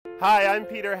Hi, I'm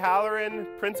Peter Halloran,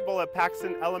 principal at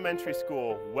Paxson Elementary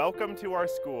School. Welcome to our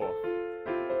school.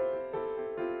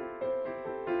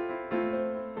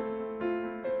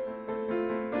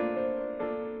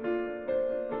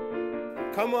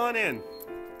 Come on in.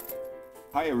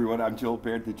 Hi everyone, I'm Joel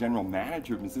Baird, the General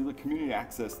Manager of Missoula Community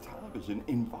Access Television,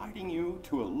 inviting you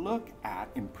to a look at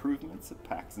improvements at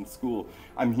Paxson School.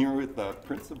 I'm here with the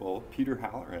principal, Peter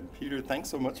Halloran. Peter, thanks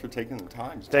so much for taking the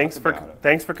time to talk about it.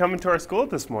 Thanks for coming to our school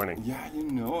this morning. Yeah, you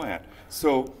know it.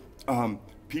 So,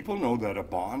 people know that a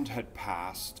bond had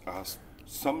passed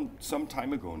some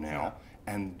time ago now,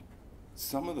 and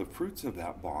some of the fruits of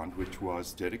that bond, which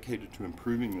was dedicated to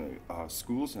improving the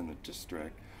schools in the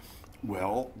district,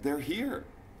 well, they're here.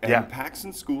 And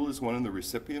Paxson School is one of the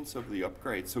recipients of the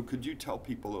upgrade. So could you tell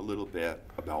people a little bit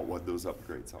about what those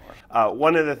upgrades are?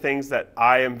 One of the things that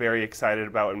I am very excited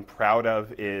about and proud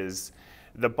of is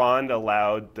the bond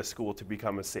allowed the school to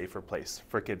become a safer place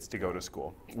for kids to go to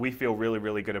school. We feel really,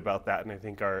 really good about that, and I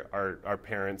think our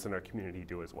parents and our community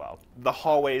do as well. The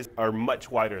hallways are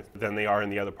much wider than they are in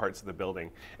the other parts of the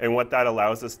building. And what that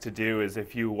allows us to do is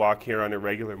if you walk here on a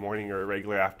regular morning or a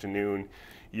regular afternoon,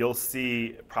 you'll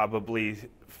see probably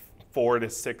 4 to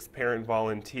 6 parent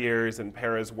volunteers and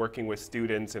paras working with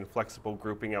students in flexible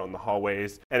grouping out in the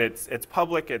hallways. And it's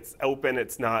public, it's open,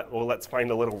 it's not, well, let's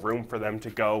find a little room for them to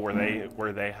go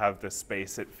where they have this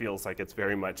space. It feels like it's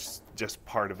very much just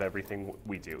part of everything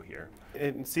we do here.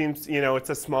 It seems, you know, it's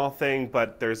a small thing,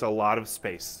 but there's a lot of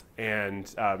space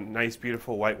and nice,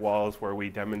 beautiful white walls where we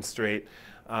demonstrate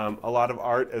a lot of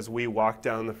art. As we walk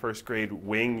down the first grade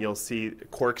wing, you'll see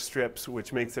cork strips,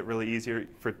 which makes it really easier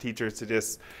for teachers to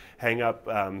just hang up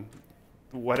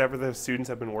whatever the students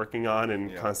have been working on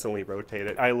and constantly rotate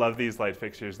it. I love these light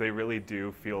fixtures. They really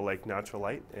do feel like natural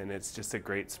light, and it's just a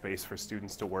great space for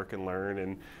students to work and learn.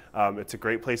 And it's a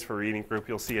great place for reading group.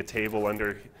 You'll see a table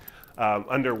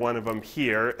under one of them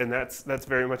here, and that's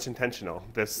very much intentional.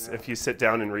 If you sit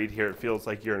down and read here, it feels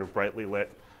like you're in a brightly lit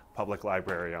public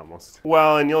library almost.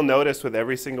 Well, and you'll notice with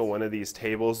every single one of these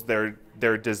tables,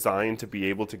 they're designed to be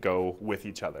able to go with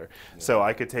each other. So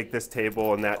I could take this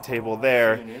table and that table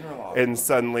there, and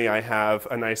suddenly I have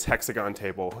a nice hexagon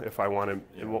table if I want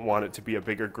it to be a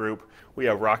bigger group. We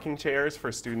have rocking chairs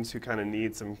for students who kind of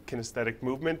need some kinesthetic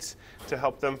movement to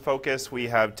help them focus. We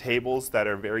have tables that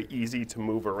are very easy to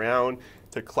move around,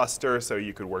 to cluster, so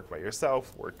you could work by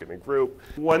yourself, work in a group.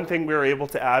 One thing we were able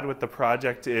to add with the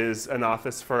project is an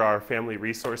office for our family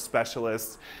resource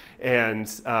specialists. And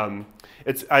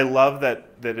I love that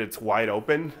it's wide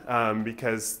open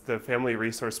because the family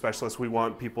resource specialist, we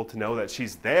want people to know that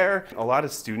she's there. A lot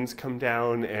of students come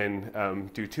down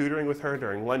and do tutoring with her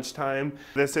during lunchtime.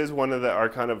 This is one of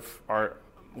our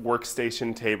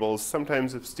workstation tables.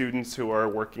 Sometimes if students who are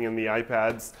working in the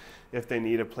iPads, if they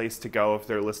need a place to go, if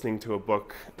they're listening to a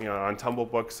book, you know, on Tumble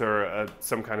Books or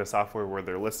some kind of software where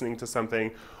they're listening to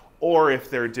something, or if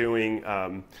they're doing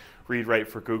read write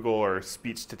for Google or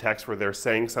speech to text where they're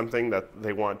saying something that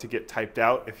they want to get typed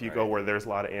out. If you go where there's a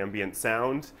lot of ambient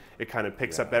sound, it kind of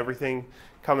picks up everything.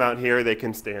 Come out here, they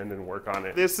can stand and work on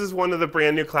it. This is one of the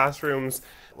brand new classrooms.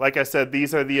 Like I said,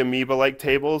 these are the amoeba-like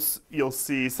tables. You'll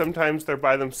see sometimes they're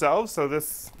by themselves, so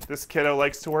this kiddo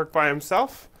likes to work by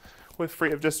himself with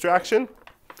free of distraction.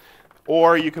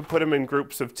 Or you could put them in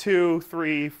groups of 2,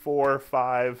 3, 4,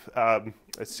 5.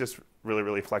 It's just really,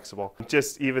 really flexible.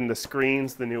 Just even the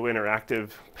screens, the new interactive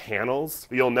panels.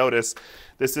 You'll notice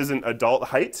this isn't adult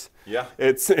height. Yeah.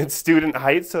 It's student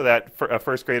height, so that a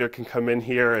first grader can come in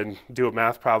here and do a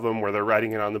math problem where they're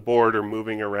writing it on the board or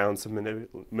moving around some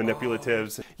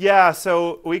manipulatives. Oh. Yeah,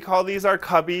 so we call these our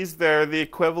cubbies. They're the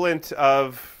equivalent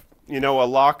of, you know, a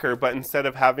locker, but instead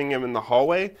of having them in the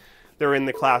hallway, they're in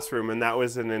the classroom, and that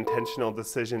was an intentional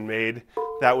decision made.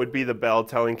 That would be the bell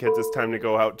telling kids it's time to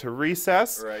go out to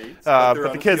recess. Right.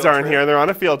 But the kids aren't here, they're on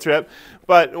a field trip.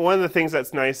 But one of the things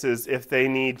that's nice is if they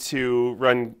need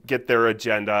to get their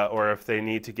agenda, or if they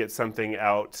need to get something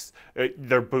out,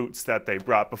 their boots that they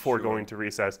brought before going to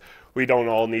recess, we don't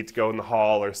all need to go in the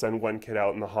hall or send one kid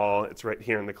out in the hall. It's right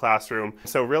here in the classroom.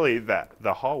 So really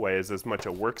the hallway is as much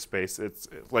a workspace. It's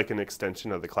like an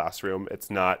extension of the classroom.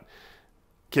 It's not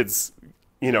kids,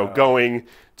 you know, going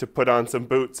to put on some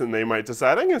boots and they might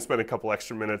decide, I'm going to spend a couple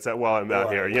extra minutes while I'm out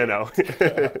here, you know.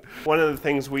 One of the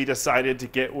things we decided to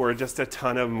get were just a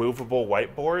ton of movable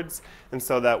whiteboards, and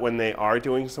so that when they are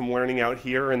doing some learning out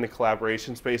here in the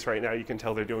collaboration space right now, you can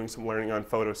tell they're doing some learning on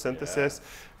photosynthesis.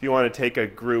 If you want to take a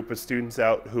group of students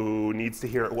out who needs to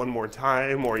hear it one more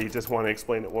time, or you just want to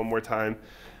explain it one more time,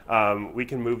 We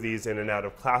can move these in and out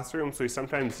of classrooms. We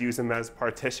sometimes use them as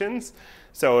partitions.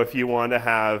 So if you want to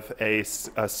have a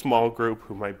small group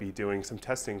who might be doing some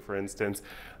testing, for instance,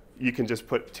 you can just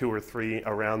put 2 or 3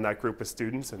 around that group of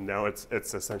students, and now it's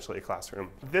essentially a classroom.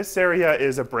 This area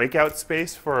is a breakout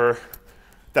space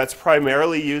that's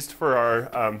primarily used for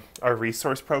our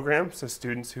resource program, so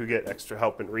students who get extra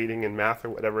help in reading and math or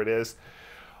whatever it is.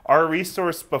 Our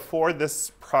resource, before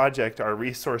this project, our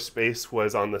resource space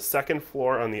was on the 2nd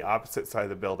floor on the opposite side of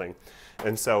the building.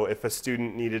 And so if a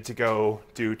student needed to go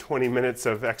do 20 minutes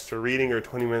of extra reading or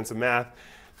 20 minutes of math,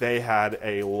 they had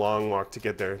a long walk to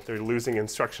get there. They're losing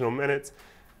instructional minutes.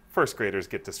 First graders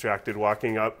get distracted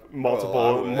walking up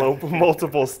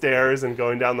multiple stairs and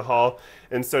going down the hall.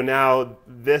 And so now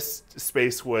this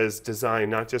space was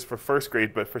designed not just for 1st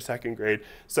grade, but for 2nd grade,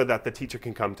 so that the teacher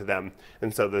can come to them.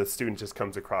 And so the student just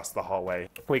comes across the hallway.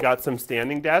 We got some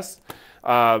standing desks.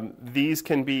 These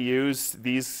can be used,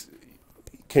 these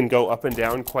can go up and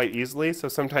down quite easily. So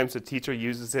sometimes the teacher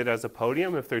uses it as a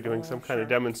podium if they're doing some kind of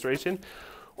demonstration.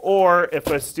 Or if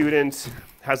a student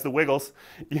has the wiggles,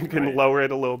 you can lower it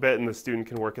a little bit and the student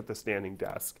can work at the standing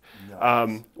desk.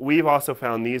 Nice. We've also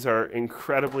found these are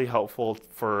incredibly helpful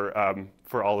for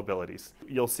all abilities.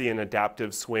 You'll see an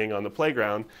adaptive swing on the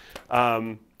playground,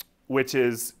 which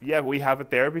is, we have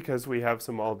it there because we have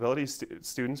some all abilities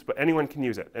students, but anyone can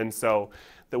use it. And so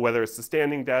whether it's the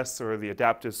standing desks or the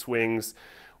adaptive swings,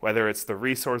 whether it's the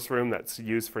resource room that's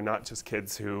used for not just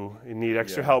kids who need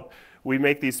extra help, we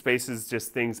make these spaces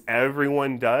just things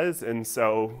everyone does, and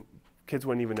so kids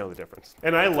wouldn't even know the difference.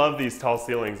 And I love these tall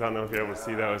ceilings. I don't know if you're able to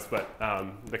see those, but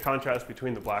the contrast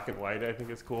between the black and white I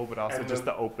think is cool, but also just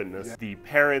the openness. Yeah. The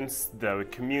parents, the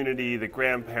community, the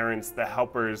grandparents, the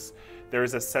helpers,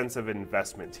 there's a sense of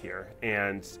investment here.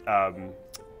 And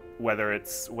whether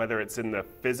it's in the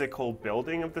physical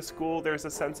building of the school, there's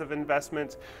a sense of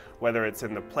investment. Whether it's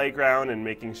in the playground and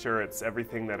making sure it's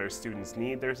everything that our students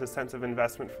need, there's a sense of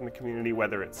investment from the community.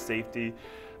 Whether it's safety,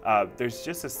 there's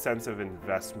just a sense of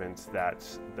investment that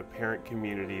the parent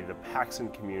community, the Paxson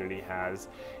community has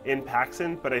in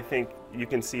Paxson, but I think you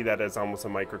can see that as almost a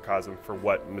microcosm for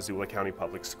what Missoula County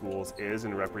Public Schools is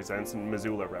and represents, and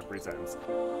Missoula represents.